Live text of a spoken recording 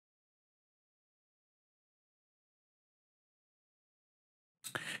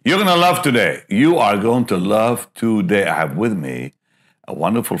You're going to love today. You are going to love today. I have with me a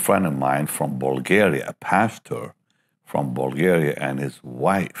wonderful friend of mine from Bulgaria, a pastor from Bulgaria, and his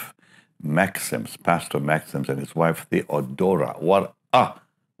wife, Maxims, Pastor Maxims, and his wife, Theodora. What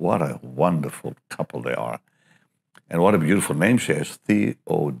a wonderful couple they are. And what a beautiful name she has,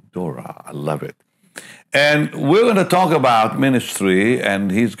 Theodora. I love it. And we're going to talk about ministry,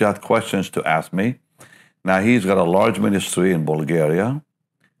 and he's got questions to ask me. Now, he's got a large ministry in Bulgaria,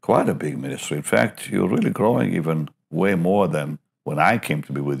 quite a big ministry. In fact, you're really growing even way more than when I came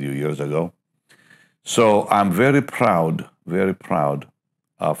to be with you years ago. So I'm very proud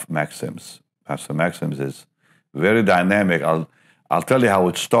of Maxims. Pastor Maxims is very dynamic. I'll tell you how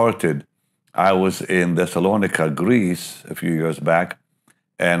it started. I was in Thessalonica, Greece, a few years back,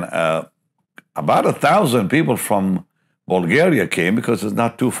 and about 1,000 people from Bulgaria came because it's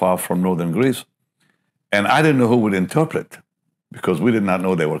not too far from northern Greece. And I didn't know who would interpret because we did not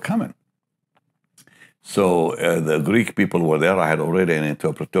know they were coming. So the Greek people were there. I had already an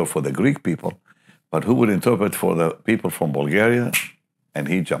interpreter for the Greek people, but who would interpret for the people from Bulgaria? And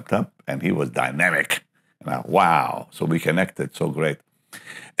he jumped up and he was dynamic. And wow. So we connected. So great.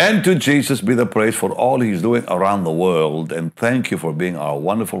 And to Jesus be the praise for all he's doing around the world. And thank you for being our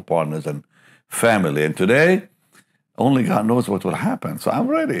wonderful partners and family. And today, only God knows what will happen. So I'm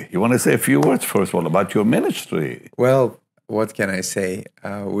ready. You want to say a few words, first of all, about your ministry? Well, what can I say?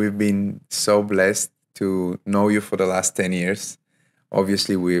 We've been so blessed to know you for the last 10 years.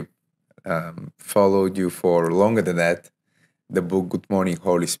 Obviously, we've followed you for longer than that. The book, Good Morning,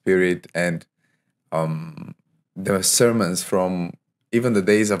 Holy Spirit, and the sermons from even the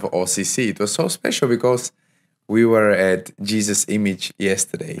days of OCC. It was so special because we were at Jesus Image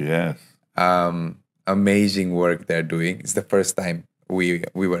yesterday. Yes. Amazing work they're doing. It's the first time we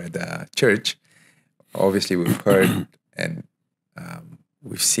were at the church. Obviously, we've heard and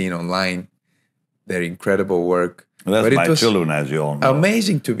we've seen online their incredible work. That's but my it was children, as you all know.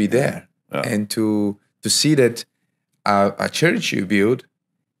 amazing to be there and to see that a church you built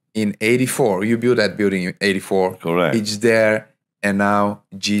in 84, you built that building in 84. Correct. It's there, and now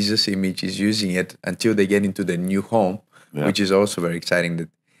Jesus Image is using it until they get into the new home, which is also very exciting that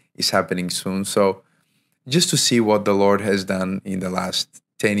is happening soon. So just to see what the Lord has done in the last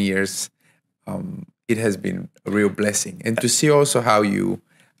 10 years, it has been a real blessing. And to see also how you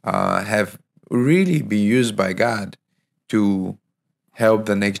have really been used by God to help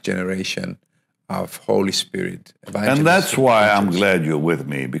the next generation of Holy Spirit. And that's why I'm glad you're with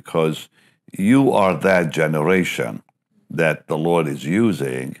me, because you are that generation that the Lord is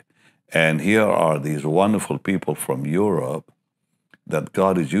using. And here are these wonderful people from Europe that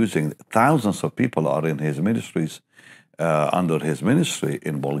God is using. Thousands of people are in his ministries, under his ministry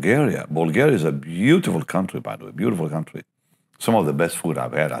in Bulgaria. Bulgaria is a beautiful country, by the way, beautiful country. Some of the best food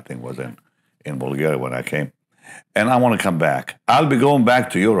I've had, I think, was in Bulgaria when I came. And I want to come back. I'll be going back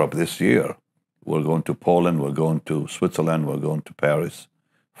to Europe this year. We're going to Poland, we're going to Switzerland, we're going to Paris,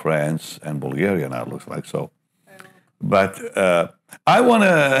 France, and Bulgaria now, it looks like so. But I want to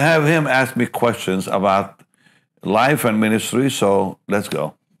have him ask me questions about life and ministry, so let's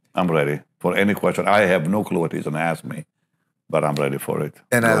go. I'm ready for any question. I have no clue what he's going to ask me, but I'm ready for it.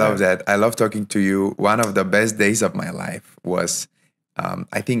 And I love that. I love talking to you. One of the best days of my life was,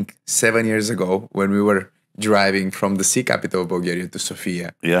 I think, 7 years ago when we were driving from the sea capital of Bulgaria to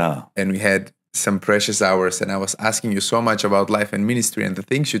Sofia. Yeah. And we had some precious hours, and I was asking you so much about life and ministry, and the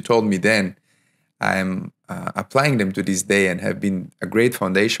things you told me then, I'm applying them to this day and have been a great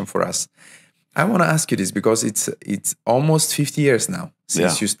foundation for us. I want to ask you this because it's almost 50 years now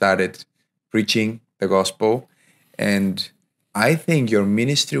since you started preaching the gospel, and I think your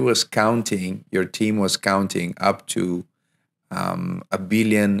ministry was counting, your team was counting up to 1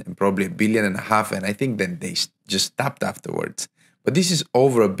 billion, probably 1.5 billion, and I think then they just stopped afterwards. But this is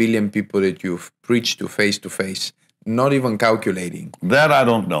over 1 billion people that you've preached to face, not even calculating. That I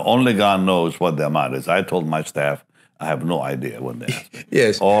don't know. Only God knows what the amount is. I told my staff, I have no idea what they asked me.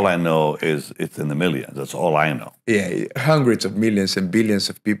 Yes. All I know is it's in the millions. That's all I know. Yeah, hundreds of millions and billions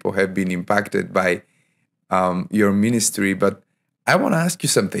of people have been impacted by your ministry. But I want to ask you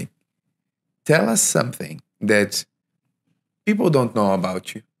something. Tell us something that people don't know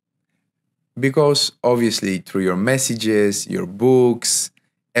about you. Because obviously through your messages, your books,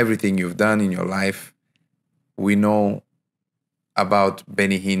 everything you've done in your life, we know about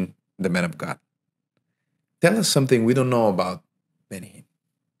Benny Hinn, the man of God. Tell us something we don't know about Benny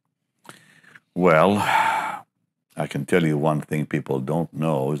Hinn. Well, I can tell you one thing people don't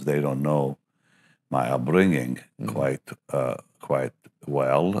know is they don't know my upbringing quite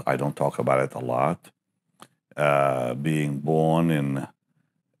well. I don't talk about it a lot. Being born in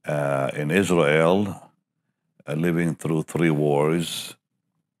in Israel, living through 3 wars.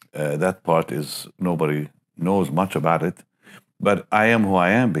 That part is nobody knows much about it. But I am who I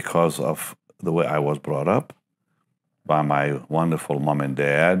am because of the way I was brought up by my wonderful mom and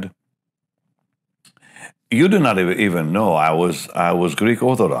dad. You do not even know I was Greek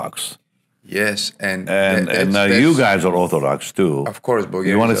Orthodox, Yes, and and you guys are Orthodox too. of course,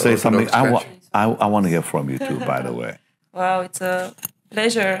 Bulgaria You want to is say an something? Orthodox country. I want to hear from you too. By the way, Wow, it's a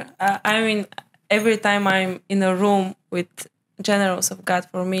pleasure. I mean, every time I'm in a room with generals of God,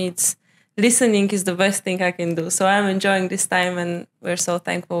 for me, it's listening is the best thing I can do. So I'm enjoying this time, and we're so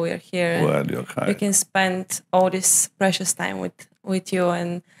thankful we're here. And well, you're we kind. can spend all this precious time with you.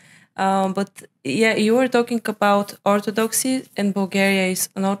 And but yeah, you were talking about Orthodoxy, and Bulgaria is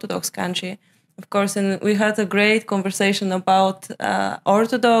an Orthodox country, of course. And we had a great conversation about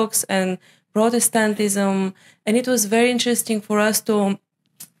Orthodox and Protestantism, and it was very interesting for us to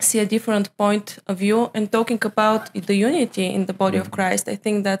see a different point of view and talking about the unity in the body of Christ. I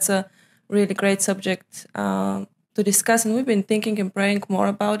think that's a really great subject to discuss, and we've been thinking and praying more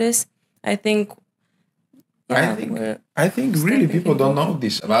about this. I think, yeah, I think really people don't know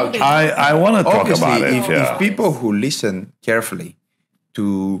this about you. I want to talk Obviously, about it. if Yeah. people who listen carefully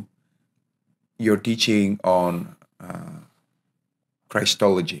to your teaching on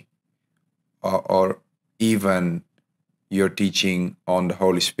Christology, or even your teaching on the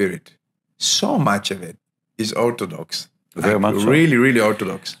Holy Spirit, so much of it is Orthodox. Very much so. Really, really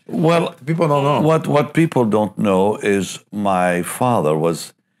Orthodox. Well, People don't know. what people don't know is my father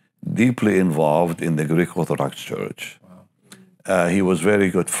was deeply involved in the Greek Orthodox Church. He was very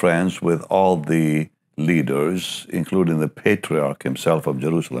good friends with all the leaders, including the patriarch himself of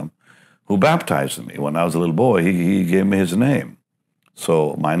Jerusalem, who baptized me when I was a little boy. He gave me his name. So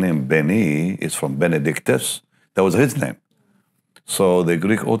my name, Benny, is from Benedictus. That was his name. So the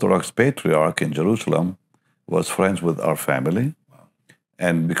Greek Orthodox patriarch in Jerusalem was friends with our family.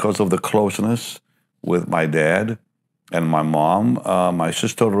 And because of the closeness with my dad and my mom, my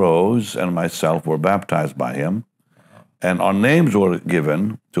sister Rose and myself were baptized by him. And our names were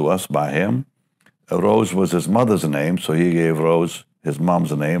given to us by him. Rose was his mother's name, so he gave Rose his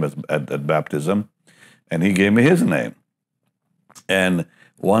mom's name at baptism. And he gave me his name. And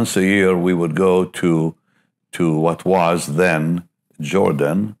once a year we would go to what was then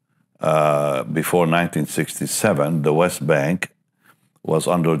Jordan. Before 1967, the West Bank was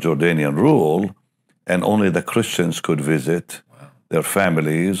under Jordanian rule, and only the Christians could visit their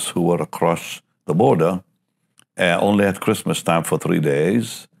families who were across the border, only at Christmas time for 3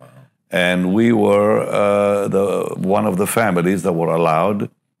 days. And we were one of the families that were allowed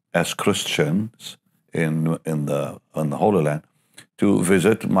as Christians in the Holy Land to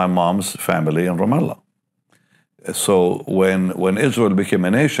visit my mom's family in Ramallah. So when Israel became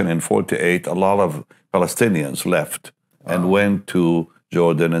a nation in 1948, a lot of Palestinians left and went to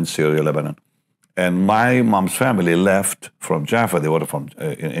Jordan and Syria, Lebanon. And my mom's family left from Jaffa. They were from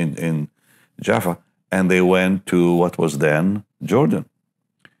in Jaffa, and they went to what was then Jordan.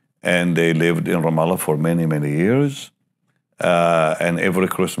 And they lived in Ramallah for many, many years. And every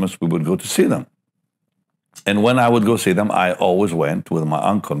Christmas we would go to see them. And when I would go see them, I always went with my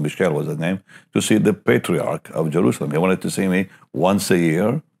uncle, Michel was his name, to see the patriarch of Jerusalem. He wanted to see me once a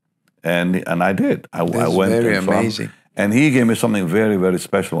year, and I did. I went very and saw him. amazing. And he gave me something very, very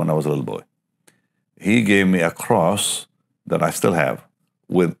special when I was a little boy. He gave me a cross that I still have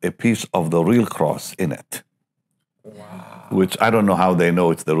with a piece of the real cross in it. Wow. Which I don't know how they know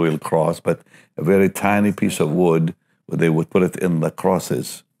it's the real cross, but a very tiny piece of wood, where they would put it in the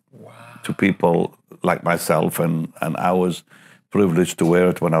crosses to people like myself, and I was privileged to wear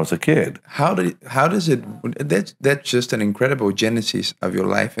it when I was a kid. How does it? That's just an incredible genesis of your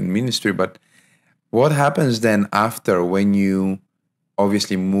life and ministry. But what happens then after, when you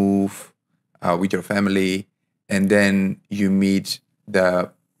obviously move with your family, and then you meet the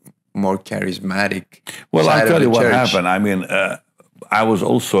more charismatic? Well, side I'll of tell the you what church? happened. I mean, I was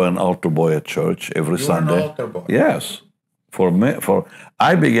also an altar boy at church every Sunday. were an altar boy? Yes,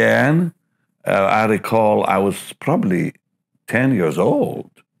 I began. I recall I was probably 10 years old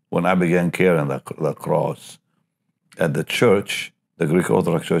when I began carrying the cross at the church, the Greek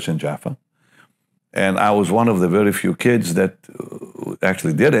Orthodox Church in Jaffa. And I was one of the very few kids that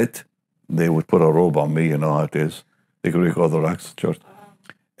actually did it. They would put a robe on me, you know how it is, the Greek Orthodox Church.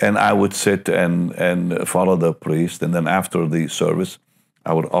 And I would sit and follow the priest. And then after the service,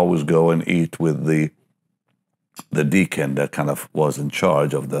 I would always go and eat with the deacon that kind of was in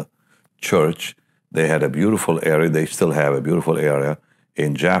charge of the church. They had a beautiful area. They still have a beautiful area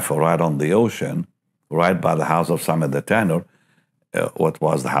in Jaffa, right on the ocean, right by the house of Simon the Tanner. what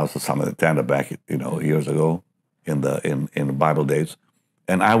was the House of Samaritana back, years ago in Bible days.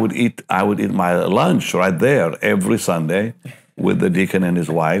 And I would eat my lunch right there every Sunday with the deacon and his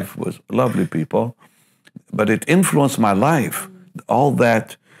wife. Was lovely people. But it influenced my life. All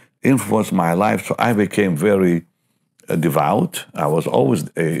that influenced my life. So I became very devout. I was always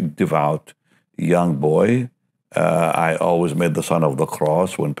a devout young boy. I always made the sign of the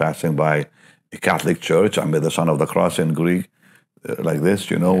cross when passing by a Catholic church. I made the sign of the cross in Greek, like this,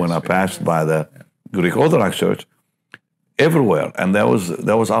 when I passed by the Greek Orthodox church. Everywhere. And that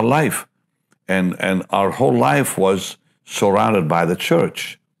was our life. And our whole life was surrounded by the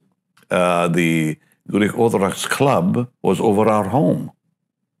church. The Greek Orthodox club was over our home.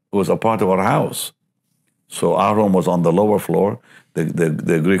 It was a part of our house. So our home was on the lower floor.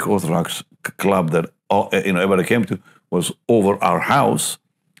 The Greek Orthodox club that everybody came to was over our house.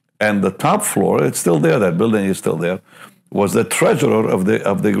 And the top floor, it's still there, that building is still there, was the treasurer of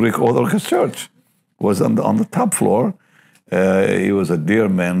the Greek Orthodox Church. Was on the top floor. He was a dear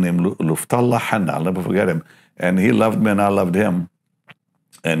man named Luftallah Hanna. I'll never forget him. And he loved me and I loved him.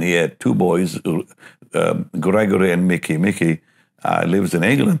 And he had two boys, Gregory and Mickey. Mickey lives in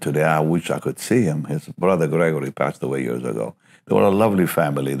England today. I wish I could see him. His brother Gregory passed away years ago. They were a lovely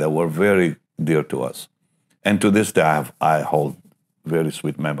family. They were very dear to us. And to this day, I hold very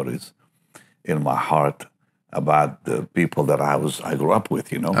sweet memories in my heart about the people that I grew up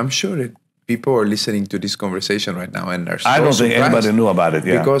with, I'm sure people are listening to this conversation right now and are so I don't think surprised anybody knew about it,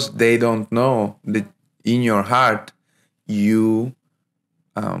 because they don't know that in your heart you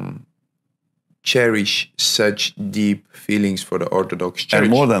cherish such deep feelings for the Orthodox Church. And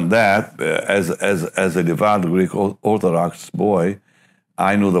more than that, as a devout Greek Orthodox boy,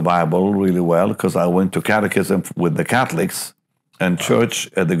 I knew the Bible really well because I went to catechism with the Catholics and church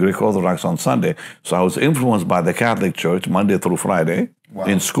at the Greek Orthodox on Sunday. So I was influenced by the Catholic Church Monday through Friday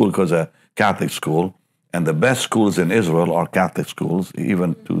in school because a Catholic school. And the best schools in Israel are Catholic schools,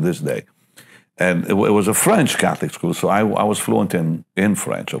 even to this day. And it was a French Catholic school, so I was fluent in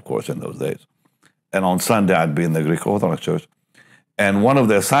French, of course, in those days. And on Sunday, I'd be in the Greek Orthodox Church. And one of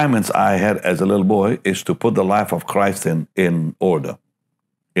the assignments I had as a little boy is to put the life of Christ in order,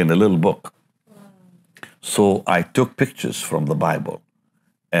 in a little book. So I took pictures from the Bible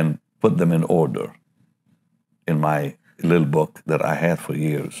and put them in order in my little book that I had for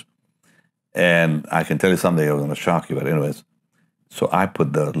years. And I can tell you something that was going to shock you, but anyways. So I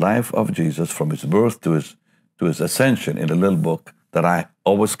put the life of Jesus from his birth to his ascension in a little book that I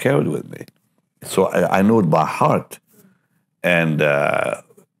always carried with me. So I know it by heart and the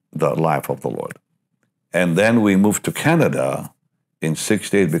life of the Lord. And then we moved to Canada in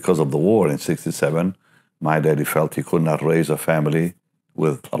 68 because of the war in 67. My daddy felt he could not raise a family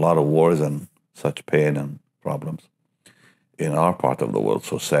with a lot of wars and such pain and problems in our part of the world.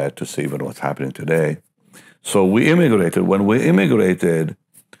 So sad to see even what's happening today. So we immigrated. When we immigrated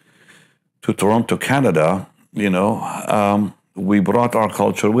to Toronto, Canada, we brought our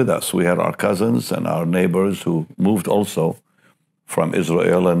culture with us. We had our cousins and our neighbors who moved also from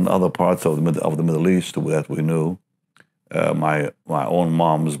Israel and other parts of the Middle East that we knew. My own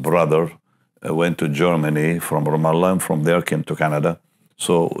mom's brother went to Germany from Ramallah and from there came to Canada.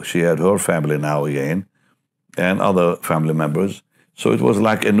 So she had her family now again and other family members. So it was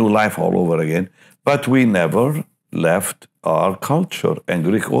like a new life all over again. But we never left our culture, and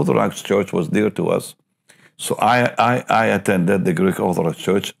Greek Orthodox Church was dear to us. So I attended the Greek Orthodox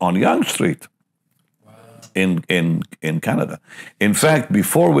Church on Yonge Street in Canada. In fact,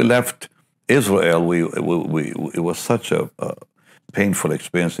 before we left Israel, it was such a painful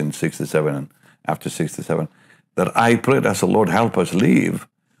experience in 67 and after 67 that I prayed, I said, Lord, help us leave.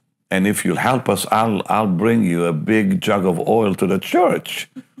 And if you'll help us, I'll bring you a big jug of oil to the church.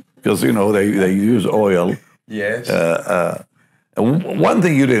 Because, they use oil. Yes. One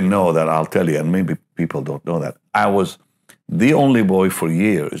thing you didn't know that I'll tell you, and maybe people don't know that, I was the only boy for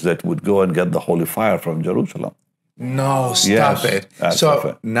years that would go and get the holy fire from Jerusalem. No, stop it.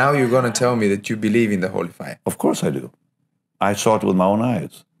 So now you're going to tell me that you believe in the holy fire. Of course I do. I saw it with my own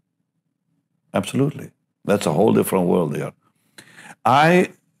eyes. Absolutely. That's a whole different world there. I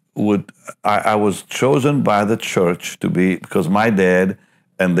was chosen by the church to be, because my dad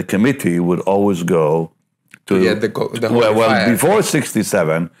and the committee would always go to the holy fire. Before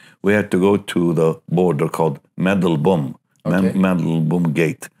 67, we had to go to the border called Mendelboom, Mendelboom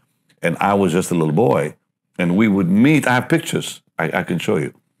Gate. And I was just a little boy. And we would meet, I have pictures, I can show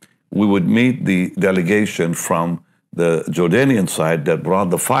you. We would meet the delegation from the Jordanian side that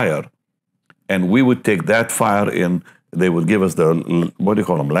brought the fire. And we would take that fire in, they would give us the, what do you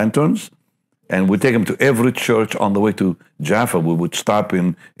call them, lanterns? And we take them to every church on the way to Jaffa. We would stop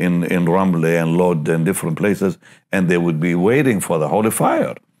in Ramleh and Lod and different places, and they would be waiting for the holy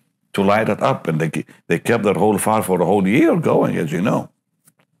fire to light it up. And they kept that holy fire for a whole year going, as you know.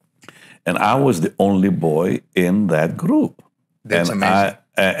 And I was the only boy in that group. That's and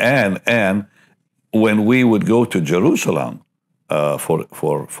amazing. And when we would go to Jerusalem for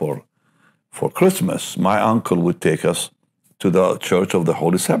Christmas, my uncle would take us to the Church of the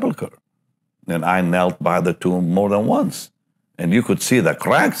Holy Sepulchre. And I knelt by the tomb more than once. And you could see the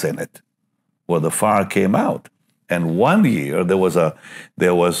cracks in it where the fire came out. And one year there was a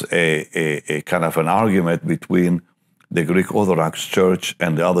kind of an argument between the Greek Orthodox Church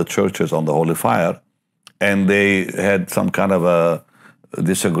and the other churches on the Holy Fire. And they had some kind of a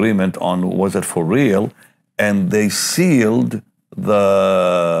disagreement on was it for real. And they sealed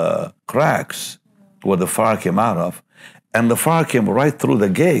the cracks where the fire came out of. And the fire came right through the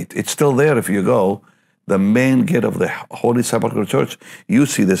gate. It's still there if you go. The main gate of the Holy Sepulchre Church, you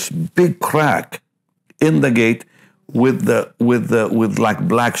see this big crack in the gate with like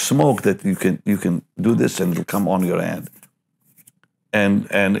black smoke that you can do this and it'll come on your hand.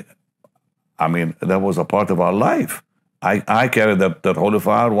 And I mean, that was a part of our life. I carried that holy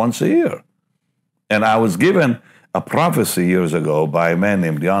fire once a year. And I was given a prophecy years ago by a man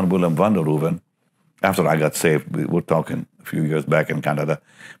named Jan Willem van der Hoeven. After I got saved, we were talking a few years back in Canada.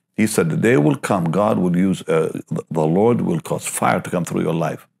 He said, the day will come, God will use, the Lord will cause fire to come through your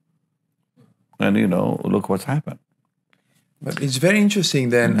life. And, you know, look what's happened. But it's very interesting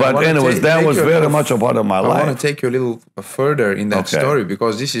then. But anyways, that was very much a part of my life. I want to take you a little further in that story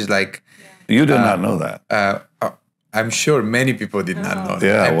because this is like... You did not know that. I'm sure many people did not know that.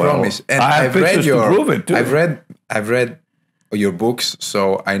 Yeah, I promise. And I have pictures to prove it too. I've read your books,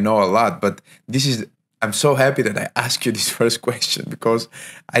 so I know a lot. But this is... I'm so happy that I asked you this first question because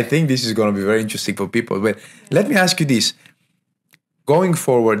I think this is going to be very interesting for people. But let me ask you this. Going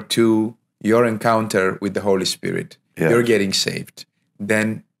forward to your encounter with the Holy Spirit, you're getting saved.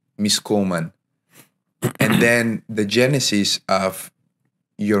 Then Miss Coleman. And then the genesis of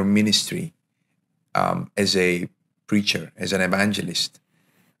your ministry as a preacher, as an evangelist.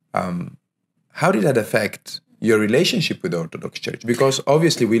 How did that affect your relationship with the Orthodox Church? Because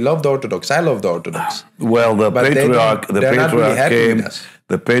obviously we love the Orthodox. I love the Orthodox. Well, the patriarch came. Really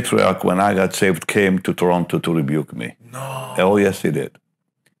the patriarch, when I got saved, came to Toronto to rebuke me. No. Oh, yes, he did.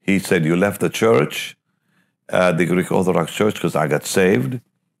 He said, you left the church, the Greek Orthodox Church, because I got saved.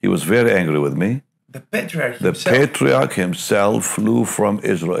 He was very angry with me. The patriarch himself? The patriarch himself flew from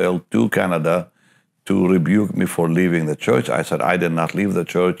Israel to Canada to rebuke me for leaving the church. I said, I did not leave the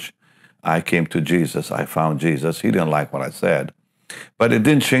church. I came to Jesus. I found Jesus. He didn't like what I said. But it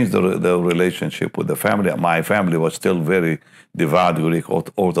didn't change the relationship with the family. My family was still very devout Greek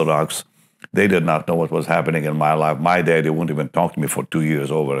Orthodox. They did not know what was happening in my life. My daddy wouldn't even talk to me for 2 years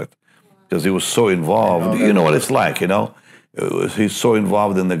over it because he was so involved. You know what it's like, you know? He's so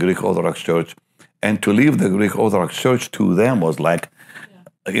involved in the Greek Orthodox Church. And to leave the Greek Orthodox Church to them was like,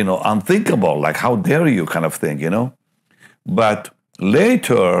 you know, unthinkable. Like, how dare you kind of thing, you know? But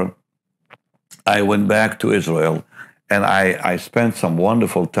later, I went back to Israel, and I spent some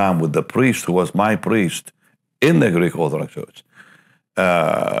wonderful time with the priest who was my priest in the Greek Orthodox Church,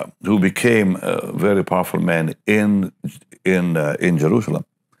 who became a very powerful man in Jerusalem.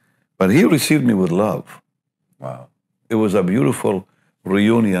 But he received me with love. Wow. It was a beautiful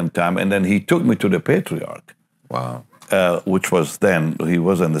reunion time, and then he took me to the patriarch. Wow. Which was then, he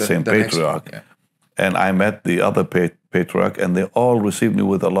wasn't the same patriarch. Next, And I met the other patriarch, and they all received me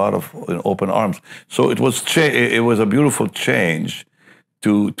with a lot of open arms. So it was a beautiful change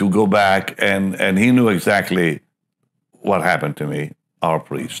to go back, and he knew exactly what happened to me, our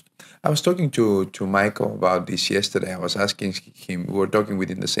priest. I was talking to Michael about this yesterday. I was asking him, we were talking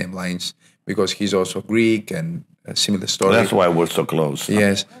within the same lines because he's also Greek and a similar story. That's why we're so close.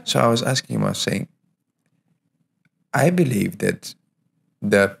 Yes. So I was asking him, I was saying, I believe that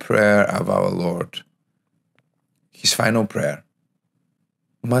the prayer of our Lord, his final prayer,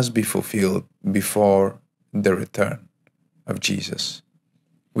 must be fulfilled before the return of Jesus,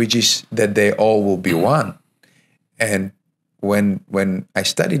 which is that they all will be one. And when I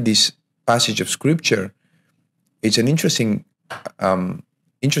studied this passage of Scripture, it's an interesting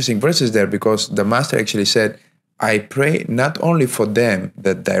verses there because the Master actually said, I pray not only for them,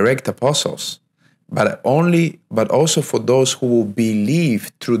 the direct apostles, but also for those who will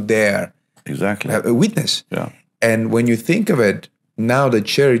believe through their witness. Yeah. And when you think of it, now the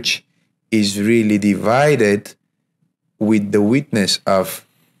church is really divided with the witness of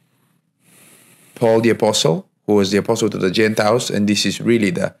Paul the apostle, who was the apostle to the Gentiles, and this is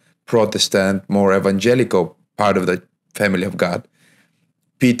really the Protestant, more evangelical part of the family of God.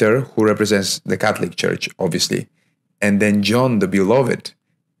 Peter, who represents the Catholic Church, obviously, and then John, the beloved,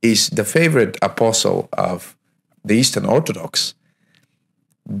 is the favorite apostle of the Eastern Orthodox.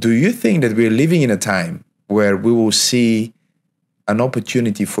 Do you think that we're living in a time where we will see an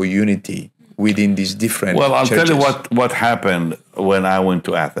opportunity for unity within these different I'll churches? tell you what happened when I went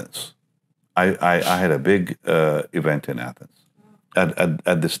to Athens. I had a big event in Athens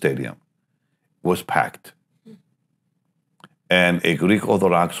at the stadium. It was packed. And a Greek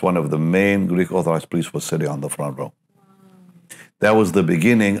Orthodox, one of the main Greek Orthodox priests was sitting on the front row. That was the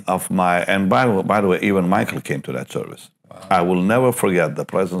beginning of my, and by the way, even Michael came to that service. Wow. I will never forget the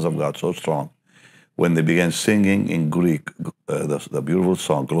presence of God so strong when they began singing in Greek, the beautiful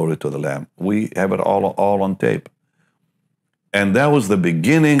song, Glory to the Lamb. We have it all on tape. And that was the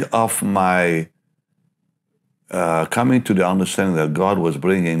beginning of my coming to the understanding that God was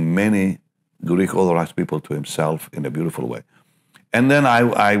bringing many Greek Orthodox people to himself in a beautiful way. And then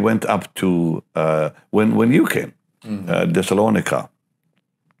I went up to, when you came, Thessalonica,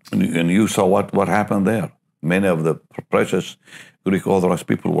 and you saw what happened there. Many of the precious Greek Orthodox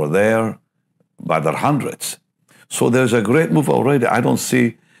people were there by the hundreds. So there's a great move already. I don't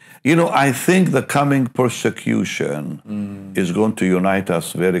see, I think the coming persecution is going to unite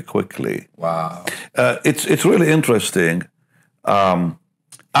us very quickly. Wow. It's really interesting.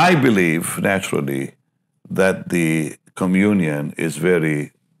 I believe, naturally, that the communion is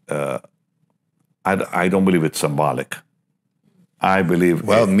very, I don't believe it's symbolic. I believe...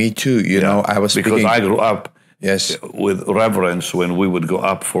 Well, me too. You know, I was because speaking... I grew up yes, with reverence when we would go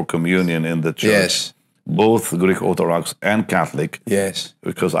up for communion in the church. yes, Both Greek Orthodox and Catholic. yes.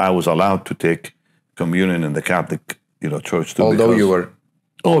 Because I was allowed to take communion in the Catholic, church too. Although because, you were...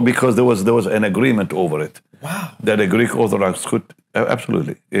 Oh, because there was an agreement over it. Wow. That a Greek Orthodox could,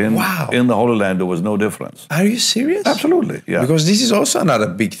 absolutely. In the Holy Land, there was no difference. Are you serious? Absolutely, yeah. Because this is also another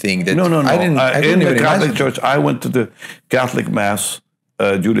big thing that No. I didn't In the even Catholic imagine. Church, I went to the Catholic Mass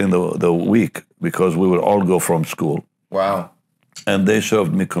during the week because we would all go from school. Wow. And they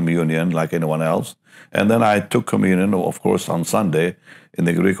served me communion like anyone else. And then I took communion, of course, on Sunday in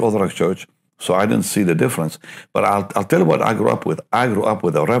the Greek Orthodox Church. So I didn't see the difference. But I'll tell you what I grew up with. I grew up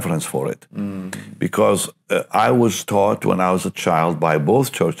with a reverence for it. Because I was taught when I was a child by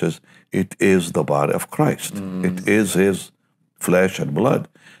both churches, it is the body of Christ. It is his flesh and blood.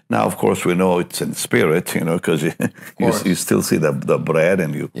 Now, of course, we know it's in spirit, because you still see the bread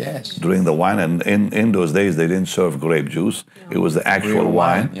and you drink the wine. And in those days, they didn't serve grape juice. It was the actual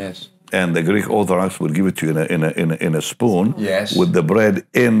wine. Yes. And the Greek Orthodox would give it to you in a spoon Yes. with the bread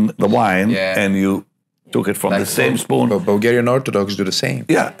in the wine, Yeah. and you took it from the same spoon. But Bulgarian Orthodox do the same.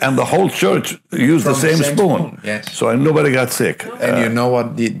 Yeah, and the whole church used the same spoon. Yes. So nobody got sick. And you know what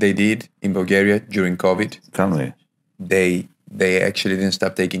they did in Bulgaria during COVID? Tell me. They actually didn't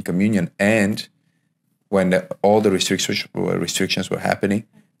stop taking communion. And when all the restrictions were happening,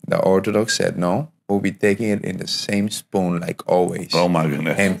 the Orthodox said, no, we'll be taking it in the same spoon like always. Oh my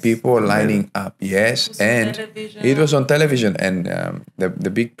goodness. And people were lining up, yes. And it was on television. And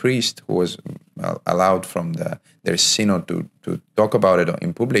the big priest who was allowed from their synod to talk about it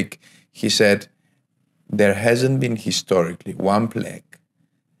in public, he said, there hasn't been historically one plague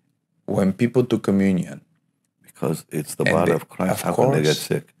when people took communion. Because it's the body of Christ. How can they get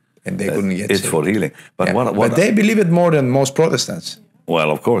sick? And they couldn't get sick. It's for healing. But Yeah. what But they believe it more than most Protestants. Well,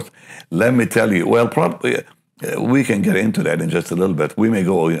 of course. Let me tell you. Well, probably we can get into that in just a little bit. We may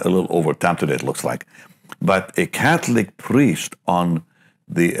go a little over time today, it looks like. But a Catholic priest on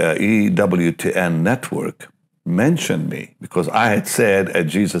the EWTN network mentioned me because I had said at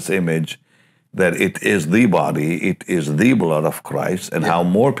Jesus' image that it is the body, it is the blood of Christ, and how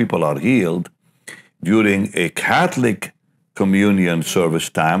more people are healed during a Catholic communion service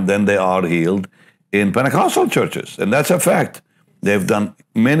time than they are healed in Pentecostal churches. And that's a fact. They've done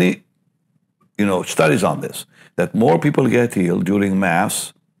many, studies on this, that more people get healed during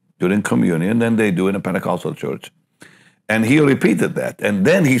Mass, during communion, than they do in a Pentecostal church. And he repeated that. And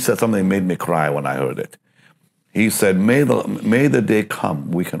then he said something that made me cry when I heard it. He said, may the day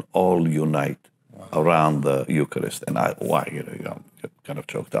come we can all unite around the Eucharist. And I'm kind of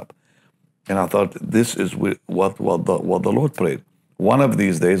choked up. And I thought, this is what the Lord prayed. One of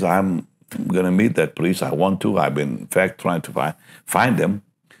these days, I'm going to meet that priest. I want to. I've been, in fact, trying to find him.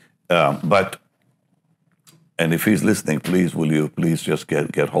 And if he's listening, will you please just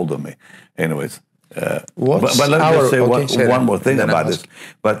get hold of me? Anyways. But let me just say one more thing about this.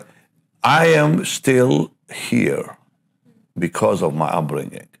 But I am still here because of my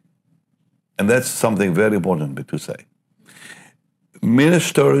upbringing. And that's something very important to say.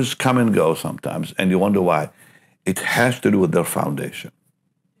 Ministers come and go sometimes, and you wonder why. It has to do with their foundation.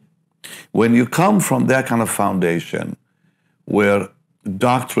 When you come from that kind of foundation, where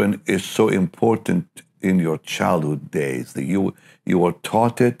doctrine is so important in your childhood days, that you were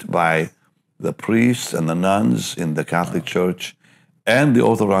taught it by the priests and the nuns in the Catholic Church and the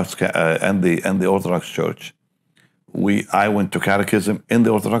Orthodox and the Orthodox Church. I went to catechism in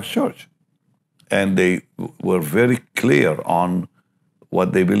the Orthodox Church, and they were very clear on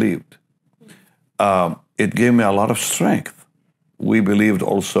what they believed. It gave me a lot of strength. We believed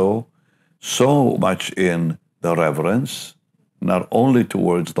also so much in the reverence, not only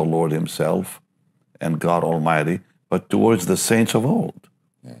towards the Lord Himself and God Almighty, but towards the saints of old.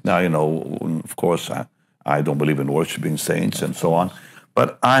 Yes. Now, of course, I don't believe in worshiping saints and so on,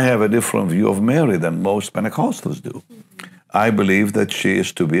 but I have a different view of Mary than most Pentecostals do. I believe that she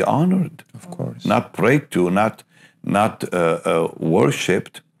is to be honored, of course, not prayed to, not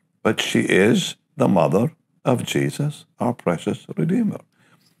worshipped, but she is the mother of Jesus, our precious Redeemer.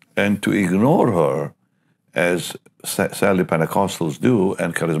 And to ignore her, as sadly Pentecostals do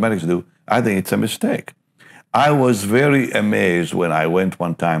and Charismatics do, I think it's a mistake. I was very amazed when I went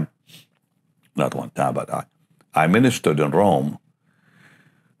one time, not one time, but I ministered in Rome.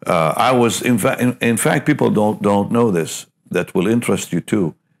 I was, in fact, people don't know this, that will interest you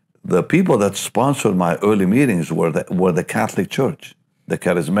too. The people that sponsored my early meetings were the Catholic Church. The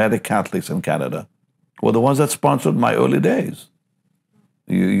charismatic Catholics in Canada were the ones that sponsored my early days.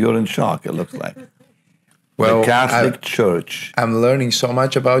 You're in shock, it looks like. Well, the Catholic Church. I'm learning so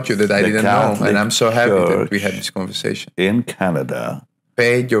much about you that I didn't know, and I'm so happy that we had this conversation. In Canada.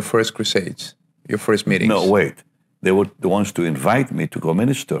 Paid your first crusades, your first meetings. No, wait. They were the ones to invite me to go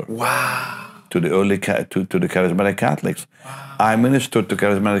minister. Wow. To the to the charismatic Catholics. Wow. I ministered to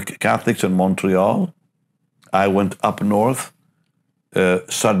charismatic Catholics in Montreal. I went up north,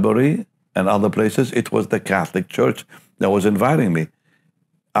 Sudbury, and other places. It was the Catholic Church that was inviting me.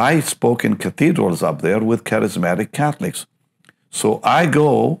 I spoke in cathedrals up there with charismatic Catholics. So I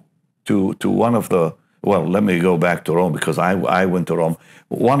go to one of the, well, let me go back to Rome, because I went to Rome.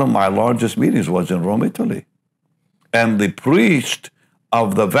 One of my largest meetings was in Rome, Italy. And the priest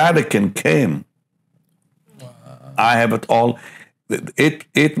of the Vatican came. Wow. I have it all.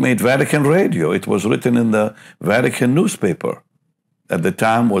 It made Vatican radio. It was written in the Vatican newspaper. At the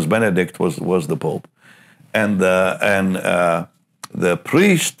time, Benedict was the Pope. And the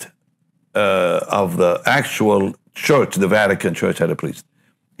priest of the actual church, the Vatican Church had a priest.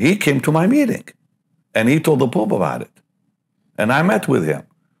 He came to my meeting, and he told the Pope about it. And I met with him.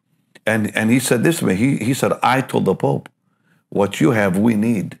 And he said this to me. He said, I told the Pope, what you have, we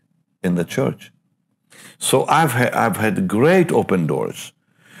need in the church. So I've had great open doors.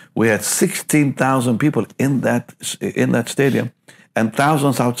 We had 16,000 people in that stadium, and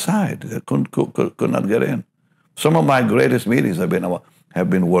thousands outside that could not get in. Some of my greatest meetings have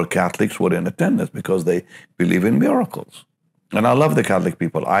been where Catholics were in attendance because they believe in miracles. And I love the Catholic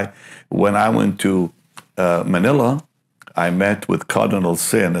people. When I went to Manila, I met with Cardinal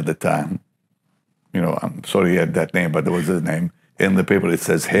Sin at the time. I'm sorry he had that name, but that was his name. In the paper, it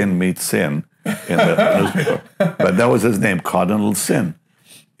says Hinn meets Sin in the newspaper. But that was his name, Cardinal Sin,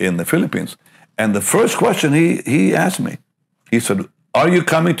 in the Philippines. And the first question he asked me, he said, are you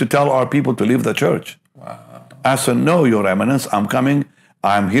coming to tell our people to leave the church? Wow. I said, no, Your Eminence, I'm coming.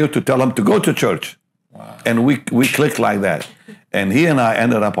 I'm here to tell them to go to church. Wow. And we clicked like that. And he and I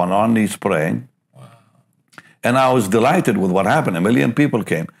ended up on our knees praying. Wow. And I was delighted with what happened. 1 million people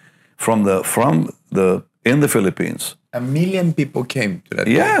came in the Philippines. 1 million people came to that.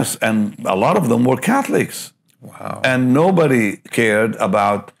 Yes, and a lot of them were Catholics. Wow. And nobody cared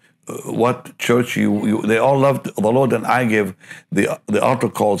about what church they all loved the Lord, and I gave the altar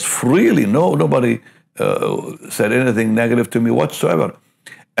calls freely. Nobody said anything negative to me whatsoever.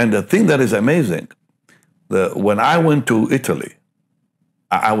 And the thing that is amazing, when I went to Italy,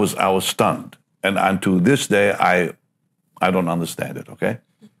 I was stunned, and to this day I don't understand it. Okay,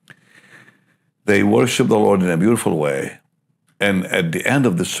 they worship the Lord in a beautiful way, and at the end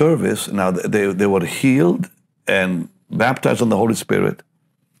of the service, now they were healed and baptized in the Holy Spirit.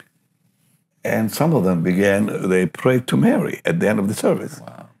 And some of them they prayed to Mary at the end of the service.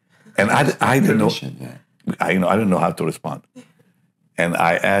 Wow. And I didn't know, I didn't know how to respond. And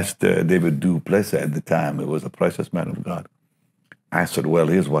I asked David Duplessis at the time, it was a precious man of God. I said, well,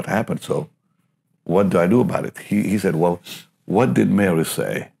 here's what happened. So what do I do about it? He said, well, what did Mary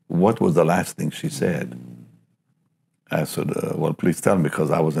say? What was the last thing she said? I said, well, please tell me, because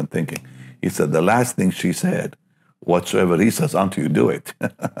I wasn't thinking. He said, the last thing she said, whatsoever he says unto you, do it.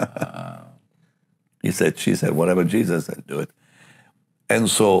 She said, whatever Jesus said, do it. And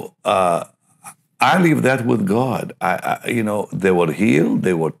so I leave that with God. They were healed,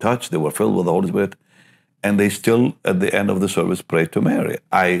 they were touched, they were filled with the Holy Spirit, and they still, at the end of the service, prayed to Mary.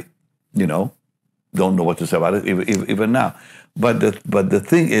 I don't know what to say about it even now. But the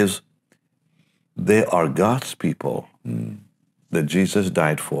thing is, they are God's people that Jesus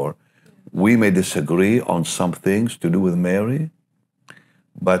died for. We may disagree on some things to do with Mary,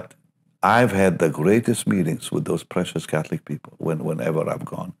 but I've had the greatest meetings with those precious Catholic people whenever I've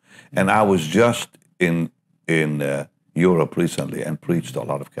gone. And I was just in Europe recently and preached to a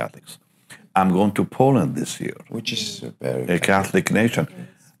lot of Catholics. I'm going to Poland this year, which is a Catholic nation.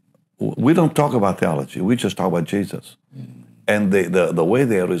 We don't talk about theology. We just talk about Jesus. And the way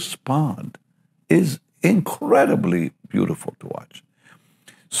they respond is incredibly beautiful to watch.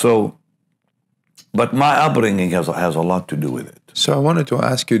 So, but my upbringing has a lot to do with it. So I wanted to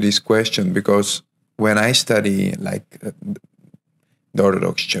ask you this question because when I study the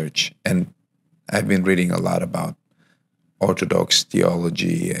Orthodox Church, and I've been reading a lot about Orthodox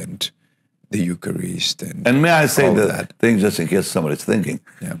theology and the Eucharist and may I say that thing just in case somebody's thinking.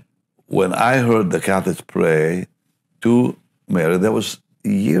 Yeah. When I heard the Catholics pray to Mary, that was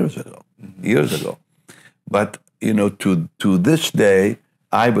years ago. But to this day,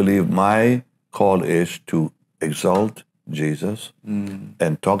 I believe my call is to exalt Jesus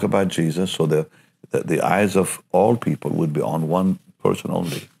and talk about Jesus, so that the eyes of all people would be on one person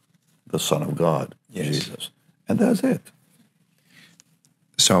only, the Son of God, Jesus. And that's it.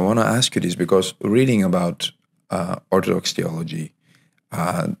 So I want to ask you this because reading about Orthodox theology,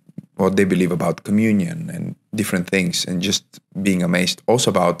 what they believe about communion and different things, and just being amazed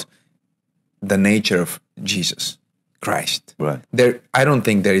also about the nature of Jesus Christ. Right. I don't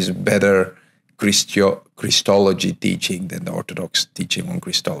think there is better Christology teaching than the Orthodox teaching on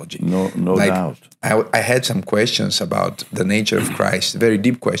Christology. No doubt. I had some questions about the nature of Christ, very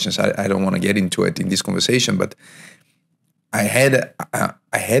deep questions. I don't want to get into it in this conversation, but I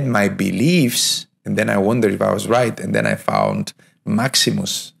had my beliefs, and then I wondered if I was right, and then I found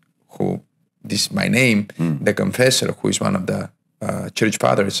Maximus, who, this is my name, the confessor, who is one of the church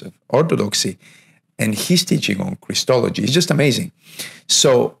fathers of Orthodoxy, and his teaching on Christology is just amazing.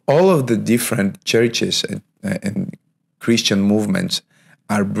 So all of the different churches and Christian movements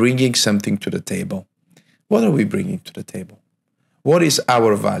are bringing something to the table. What are we bringing to the table? What is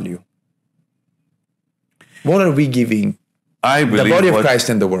our value? What are we giving I believe the body of Christ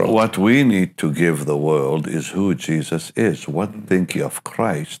in the world? What we need to give the world is who Jesus is. What think you of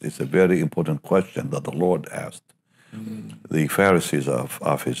Christ is a very important question that the Lord asked the Pharisees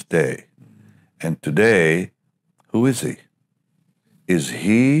of his day. And today, who is he? Is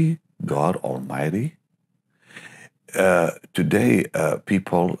he God Almighty? Today,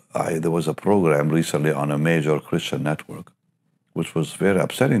 there was a program recently on a major Christian network, which was very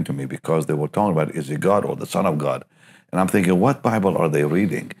upsetting to me because they were talking about, is he God or the Son of God? And I'm thinking, what Bible are they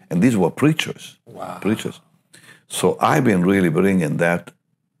reading? And these were preachers. Wow. Preachers. So I've been really bringing that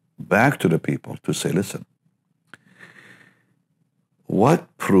back to the people to say, listen,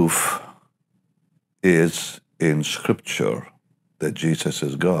 what proof is in Scripture that Jesus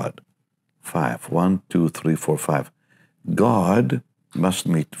is God? 5. 1, 2, 3, 4, 5. God must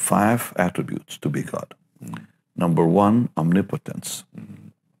meet 5 attributes to be God. Number 1, omnipotence.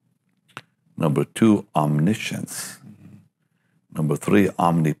 Number 2, omniscience. Number 3,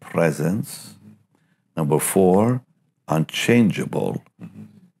 omnipresence. Number 4, unchangeable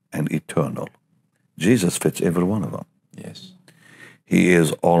and eternal. Jesus fits every one of them. Yes. He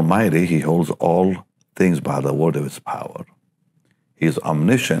is almighty. He holds all things by the word of his power. He is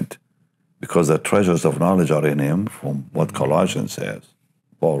omniscient because the treasures of knowledge are in him, from what Colossians says.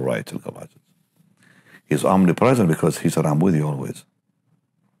 Paul writes in Colossians. He's omnipresent because he said, I'm with you always.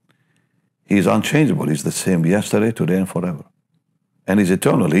 He's unchangeable. He's the same yesterday, today, and forever. And he's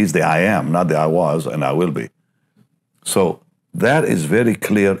eternal. He's the I am, not the I was and I will be. So that is very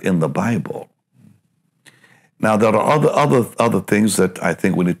clear in the Bible. Now, there are other things that I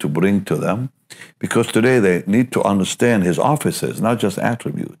think we need to bring to them, because today they need to understand his offices, not just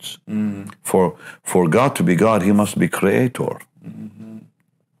attributes. For God to be God, he must be creator.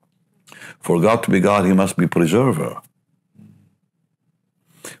 For God to be God, he must be preserver.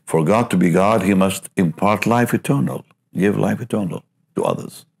 For God to be God, he must impart life eternal, give life eternal to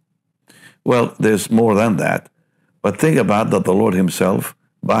others. Well, there's more than that. But think about that the Lord himself,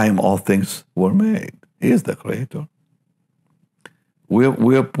 by him all things were made. He is the creator. We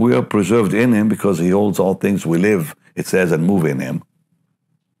are preserved in him because he holds all things. We live, it says, and move in him.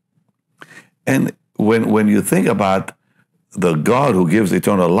 And when you think about the God who gives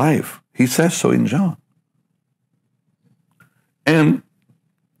eternal life, he says so in John. And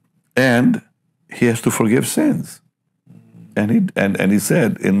and he has to forgive sins. And he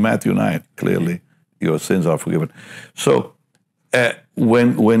said in Matthew 9, clearly, your sins are forgiven. So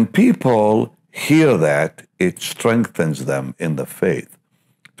when people hear that, it strengthens them in the faith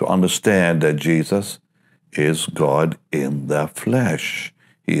to understand that Jesus is God in the flesh.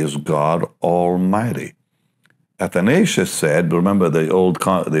 He is God Almighty. Athanasius said, remember the old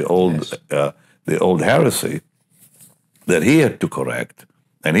heresy that he had to correct,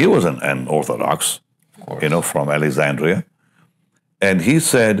 and he was an Orthodox, from Alexandria, and he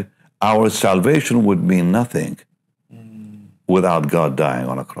said, our salvation would mean nothing without God dying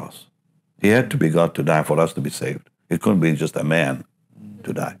on a cross. He had to be God to die for us to be saved. It couldn't be just a man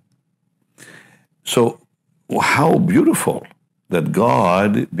to die. So how beautiful that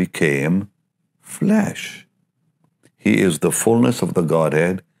God became flesh. He is the fullness of the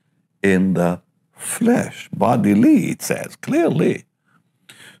Godhead in the flesh, bodily, it says, clearly.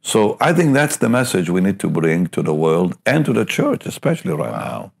 So I think that's the message we need to bring to the world and to the church, especially right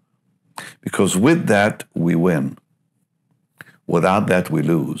now. Because with that, we win. Without that, we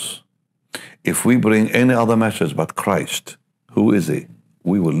lose. If we bring any other message but Christ, who is he?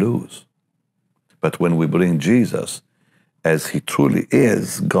 We will lose. But when we bring Jesus, as he truly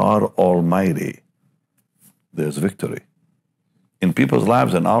is, God Almighty, there's victory in people's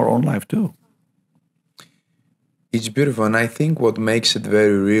lives and our own life too. It's beautiful, and I think what makes it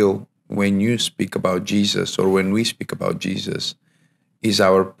very real when you speak about Jesus or when we speak about Jesus is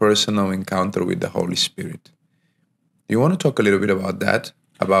our personal encounter with the Holy Spirit. Do you want to talk a little bit about that,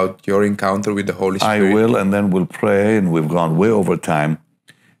 about your encounter with the Holy Spirit? I will, and then we'll pray, and we've gone way over time,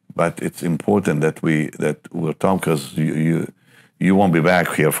 but it's important that we'll talk, because you won't be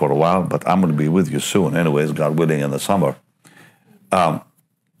back here for a while, but I'm going to be with you soon, anyways, God willing, in the summer.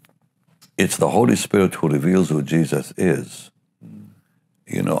 It's the Holy Spirit who reveals who Jesus is.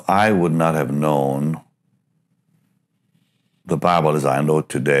 I would not have known the Bible as I know it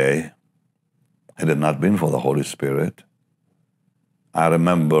today had it not been for the Holy Spirit. I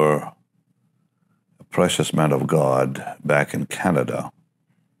remember a precious man of God back in Canada.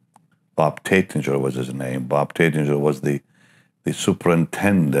 Bob Taitinger was his name. Bob Taitinger was the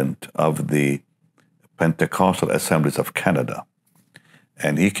superintendent of the Pentecostal Assemblies of Canada.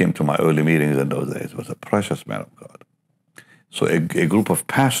 And he came to my early meetings in those days. He was a precious man of God. So a group of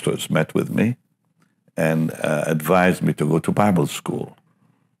pastors met with me and advised me to go to Bible school.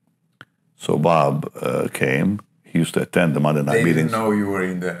 So Bob came. He used to attend the Monday night meetings. They didn't know you were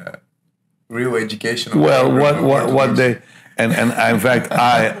in the real education. Well, what they... And in fact,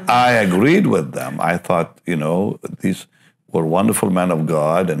 I agreed with them. I thought, these were wonderful men of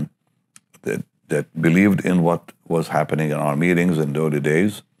God and that believed in what was happening in our meetings in the early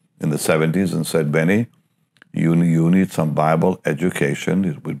days, in the 70s, and said, Benny, you need some Bible education.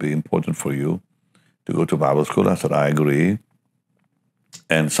 It would be important for you to go to Bible school. I said, I agree.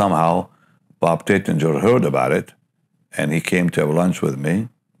 And somehow Bob Taitinger heard about it, and he came to have lunch with me,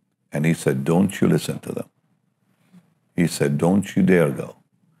 and he said, don't you listen to them. He said, don't you dare go.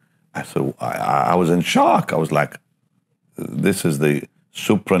 I said, I was in shock. I was like, this is the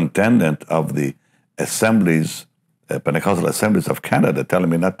superintendent of the assemblies, Pentecostal Assemblies of Canada, telling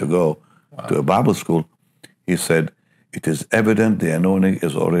me not to go to a Bible school. He said, it is evident the anointing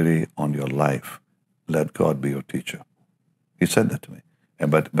is already on your life. Let God be your teacher. He said that to me.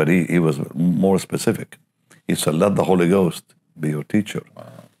 But he was more specific. He said, let the Holy Ghost be your teacher.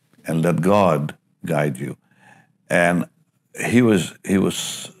 And let God guide you. And there was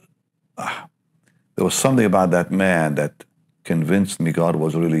something about that man that convinced me God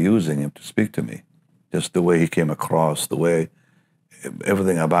was really using him to speak to me. Just the way he came across, the way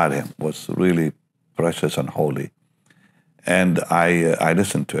everything about him was really precious and holy. And I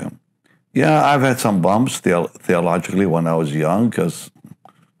listened to him. Yeah, I've had some bumps theologically when I was young, because it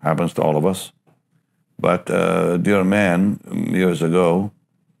happens to all of us. But dear man, years ago,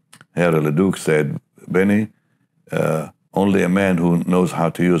 Harry LeDuc said, Benny, only a man who knows how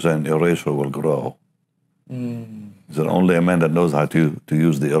to use an eraser will grow. He said, only a man that knows how to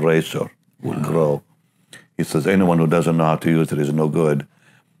use the eraser will grow. He says, anyone who doesn't know how to use it is no good.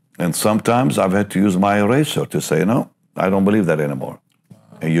 And sometimes I've had to use my eraser to say, no, I don't believe that anymore.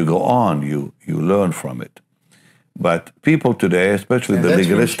 And you go on, you learn from it. But people today, especially the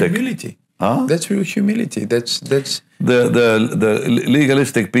legalistic... Real humility. Huh? That's real humility. That's The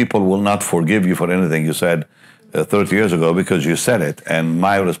legalistic people will not forgive you for anything you said 30 years ago because you said it. And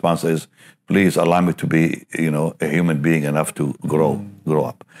my response is, please allow me to be, a human being enough to grow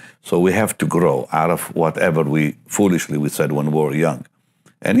up. So we have to grow out of whatever we foolishly said when we were young.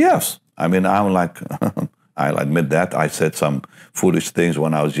 And yes, I'm I'll admit that. I said some foolish things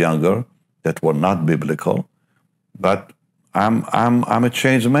when I was younger that were not biblical. But I'm a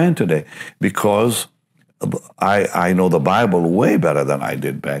changed man today because I know the Bible way better than I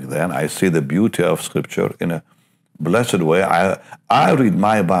did back then. I see the beauty of Scripture in a blessed way. I read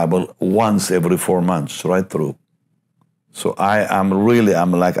my Bible once every 4 months, right through. So I'm really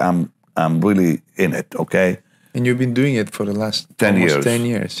in it, okay? And you've been doing it for the last 10 almost years. 10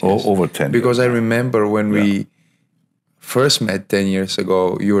 years. Over 10 because years. I remember when we first met 10 years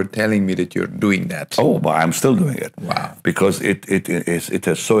ago, you were telling me that you're doing that. Oh, but I'm still doing it. Wow. Because it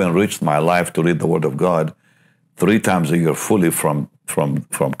has so enriched my life to read the Word of God 3 times a year fully from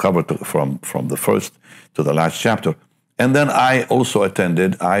cover to from the first to the last chapter. And then I also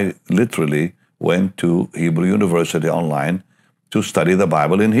I literally went to Hebrew University online to study the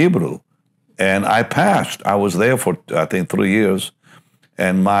Bible in Hebrew. And I passed. I was there for, I think, 3 years.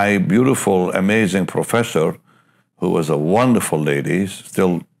 And my beautiful, amazing professor, who was a wonderful lady,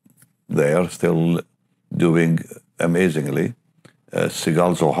 still there, still doing amazingly,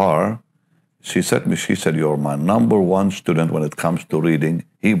 Sigal Zohar, she said, you're my #1 student when it comes to reading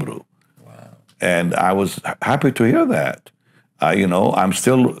Hebrew. Wow. And I was happy to hear that. I'm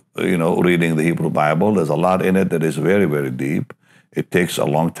still, reading the Hebrew Bible. There's a lot in it that is very, very deep. It takes a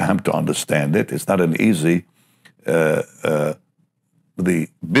long time to understand it. It's not an easy, the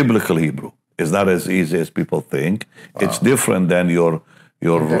biblical Hebrew is not as easy as people think. Wow. It's different than your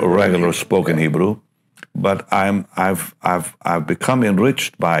regular spoken Hebrew. But I've become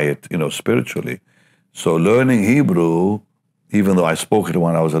enriched by it, spiritually. So learning Hebrew, even though I spoke it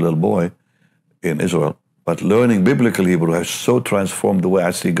when I was a little boy in Israel, but learning biblical Hebrew has so transformed the way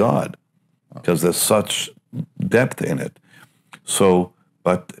I see God, because there's such depth in it. So,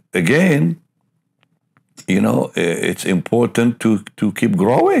 but again, it's important to keep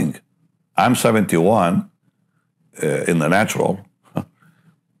growing. I'm 71 in the natural,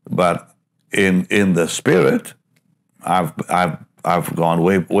 but in the spirit, I've gone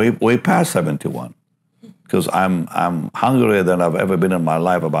way past 71, because I'm hungrier than I've ever been in my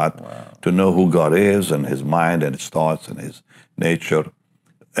life about to know who God is and His mind and His thoughts and His nature,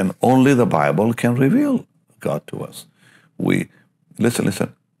 and only the Bible can reveal God to us.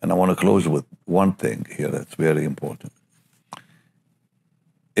 Listen, and I want to close with one thing here that's very important.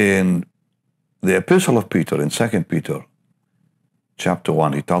 In the Epistle of Peter, in 2 Peter, chapter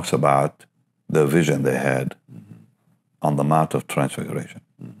 1, he talks about the vision they had on the Mount of Transfiguration,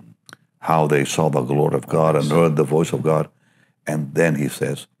 how they saw the glory of God and heard the voice of God. And then he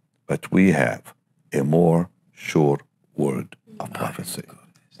says, but we have a more sure word of prophecy.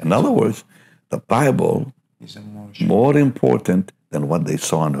 In other words, the Bible is more important than what they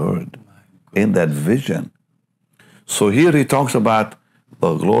saw and heard in that vision. So here he talks about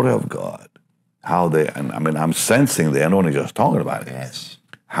the glory of God, how I'm sensing they're not only just talking about it. Yes.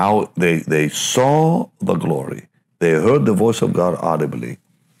 How they saw the glory. They heard the voice of God audibly.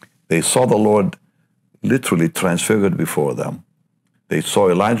 They saw the Lord literally transfigured before them. They saw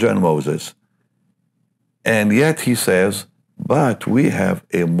Elijah and Moses. And yet he says, but we have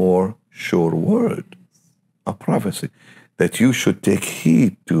a more sure word of prophecy that you should take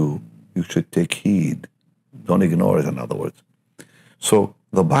heed to. You should take heed. Don't ignore it, in other words. So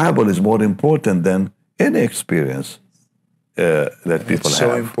the Bible is more important than any experience that people have. It's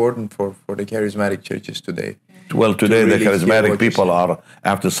so important for the charismatic churches today. Well, today really the charismatic people are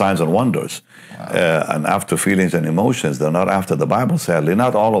after signs and wonders, and after feelings and emotions. They're not after the Bible, sadly.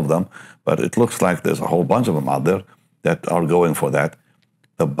 Not all of them, but it looks like there's a whole bunch of them out there that are going for that.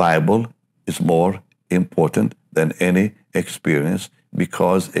 The Bible is more important than any experience,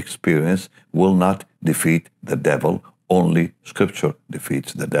 because experience will not defeat the devil. Only Scripture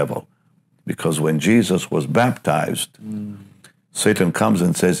defeats the devil. Because when Jesus was baptized, Satan comes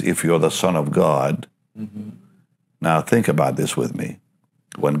and says, if you're the Son of God. Now think about this with me.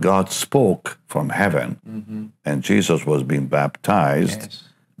 When God spoke from heaven and Jesus was being baptized,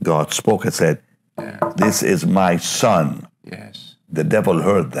 God spoke and said, this is my Son. Yes. The devil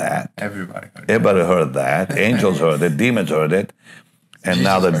heard that. Everybody heard that. Angels heard it. Demons heard it. And Jesus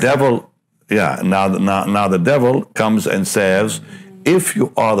now the devil, now the devil comes and says, if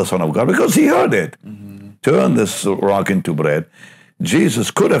you are the Son of God, because he heard it, turn this rock into bread.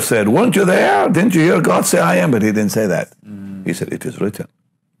 Jesus could have said, weren't you there? Didn't you hear God say, I am? But he didn't say that. He said, it is written.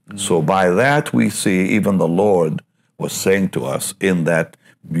 So by that we see even the Lord was saying to us in that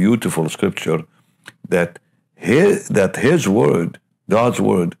beautiful scripture that his word, God's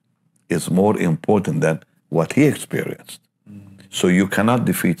word, is more important than what he experienced. So you cannot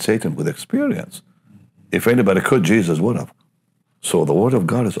defeat Satan with experience. If anybody could, Jesus would have. So the word of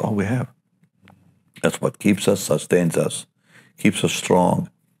God is all we have. That's what keeps us, sustains us, keeps us strong,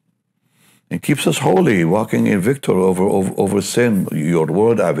 and keeps us holy, walking in victory over sin. Your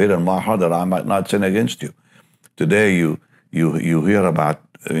word I've hid in my heart that I might not sin against you. Today you hear about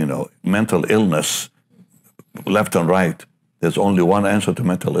mental illness left and right. There's only one answer to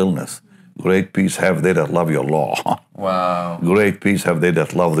mental illness. Great peace have they that love your law. Wow. Great peace have they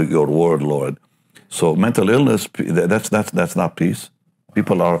that love your word, Lord. So mental illness, that's not peace.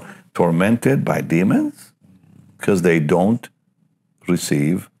 People are tormented by demons because they don't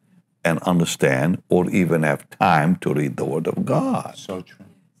receive and understand or even have time to read the Word of God. So true.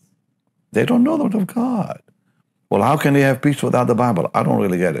 They don't know the Word of God. Well, how can they have peace without the Bible? I don't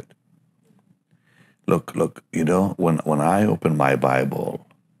really get it. Look, when I open my Bible,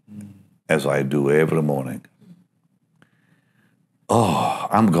 as I do every morning,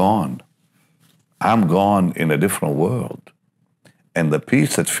 I'm gone. I'm gone in a different world. And the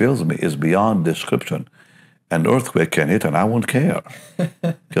peace that fills me is beyond description. An earthquake can hit and I won't care.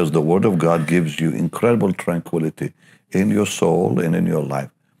 Because the Word of God gives you incredible tranquility in your soul and in your life.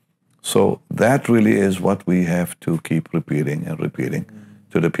 So that really is what we have to keep repeating and repeating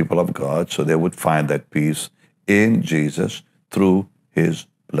to the people of God so they would find that peace in Jesus through His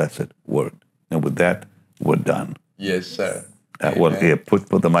blessed Word. And with that, we're done. Yes, sir. Well, here, put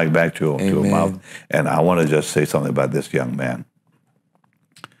the mic back to your Amen. mouth. And I want to just say something about this young man.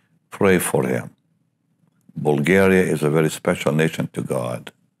 Pray for him. Bulgaria is a very special nation to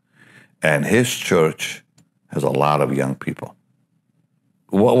God. And his church has a lot of young people.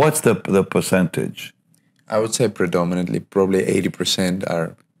 What's the percentage? I would say predominantly, probably 80%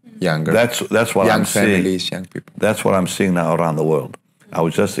 are younger. That's what young I'm families, seeing. young people. That's what I'm seeing now around the world. I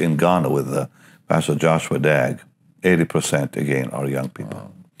was just in Ghana with Pastor Joshua Dagg. 80% again are young people.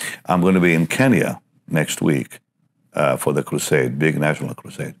 Wow. I'm going to be in Kenya next week for the crusade, big national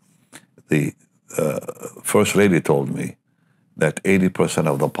crusade. The First Lady told me that 80%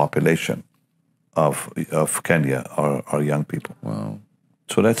 of the population of Kenya are young people. Wow.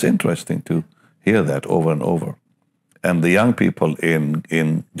 So that's interesting to hear that over and over. And the young people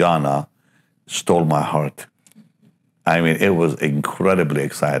in Ghana stole my heart. I mean, it was incredibly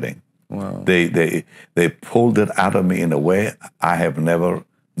exciting. Wow. They pulled it out of me in a way I have never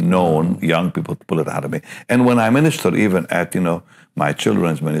known young people to pull it out of me. And when I minister, even at my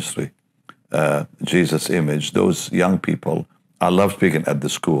children's ministry, Jesus Image, those young people, I love speaking at the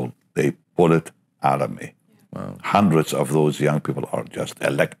school. They pull it out of me. Wow. Hundreds of those young people are just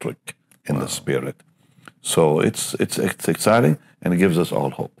electric in the spirit. So it's exciting and it gives us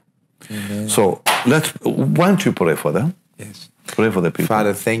all hope. Amen. So why don't you pray for them? Yes. Pray for the people.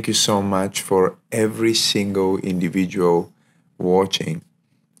 Father, thank you so much for every single individual watching.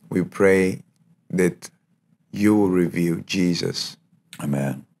 We pray that you will reveal Jesus.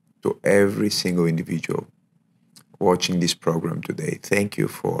 Amen. To every single individual watching this program today. Thank you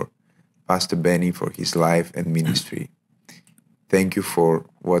for Pastor Benny, for his life and ministry. Thank you for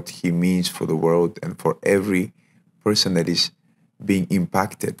what he means for the world and for every person that is being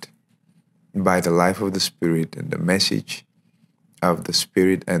impacted by the life of the Spirit and the message of the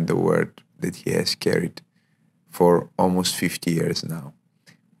Spirit and the Word that he has carried for almost 50 years now.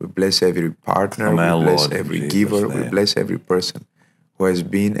 We bless every partner, Amen, we bless Lord, every in giver, Jesus' we name. bless every person who has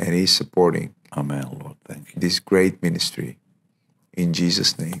been and is supporting Amen, Lord. Thank you. this great ministry. In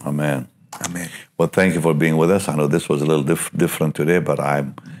Jesus' name. Amen. Amen. Well, thank you for being with us. I know this was a little different today, but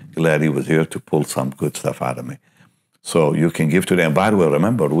I'm glad he was here to pull some good stuff out of me. So you can give today. And by the way,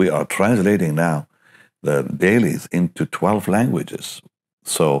 remember, we are translating now the dailies into 12 languages.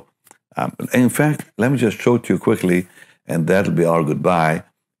 So, in fact, let me just show it to you quickly, and that'll be our goodbye.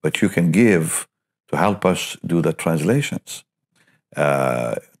 But you can give to help us do the translations.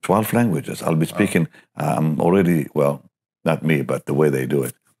 12 languages. I'll be speaking, I'm already, well, not me, but the way they do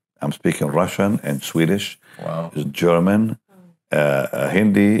it. I'm speaking Russian and Swedish, Wow. German,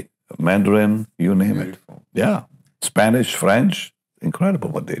 Hindi, Mandarin, you name Beautiful. it. Yeah. Spanish, French, incredible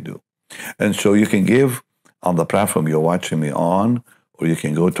what they do. And so you can give on the platform you're watching me on, or you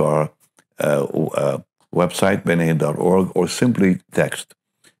can go to our website, bennyhinn.org, or simply text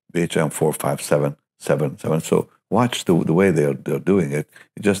BHM 45777. So watch the way they're doing it.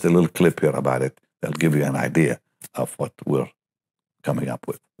 Just a little clip here about it. That'll give you an idea of what we're coming up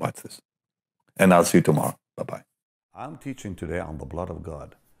with. Watch this. And I'll see you tomorrow. Bye-bye. I'm teaching today on the blood of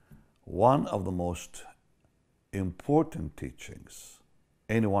God. One of the most important teachings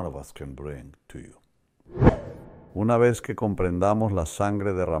any one of us can bring to you. Una vez que comprendamos la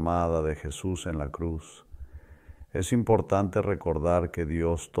sangre derramada de Jesús en la cruz, es importante recordar que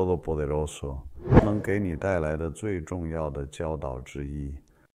Dios Todopoderoso能给你带来的最重要的教导之一，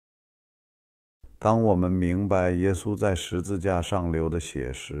当我们明白耶稣在十字架上流的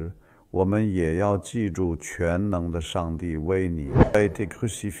血时，我们也要记住全能的上帝为你 a été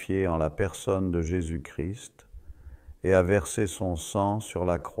crucifié en la personne de Jésus-Christ et a versé son sang sur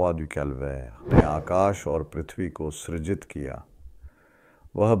la croix du calvaire ने आकाश और पृथ्वी को सृजित किया।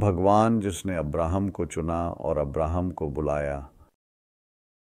 वह भगवान जिसने Abraham को चुना और अब्राहम को बुलाया,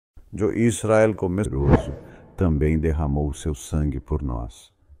 जो इस्राएल को मिस्र também derramou seu sangue por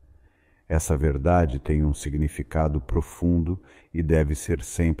nós. Essa verdade tem um significado profundo e deve ser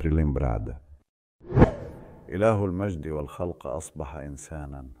sempre lembrada. إله المجد والخلق أصبح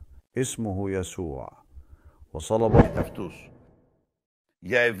إنسانا اسمه يسوع وصلب αυτούς.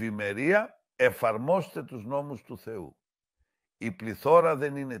 Για ευημερία εφαρμόστε τους νόμους του Θεού. Η πληθώρα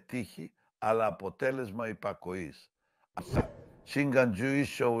δεν είναι τύχη, αλλά αποτέλεσμα υπακοής. 心願11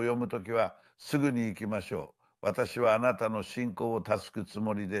章を読むときはすぐに行きましょう。私はあなたの信仰を助くつ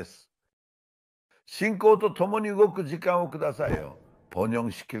もりです。信仰と共に動く時間をくださいよ.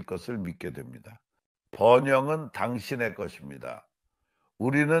 번영시킬 것을 믿게 됩니다. 번영은 당신의 것입니다.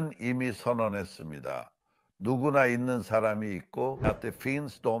 우리는 이미 선언했습니다. 누구나 있는 사람이 있고 att det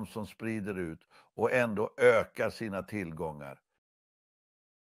finns de som sprider ut och ändå ökar sina tillgångar.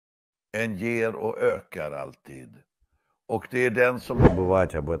 En ger och ökar alltid. Och det är den som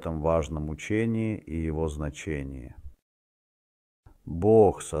забывать об этом важном учении и его значении.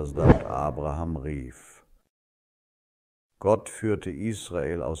 Бог создал, Abraham rief. Gott führte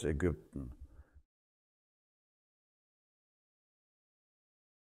Israel aus Ägypten.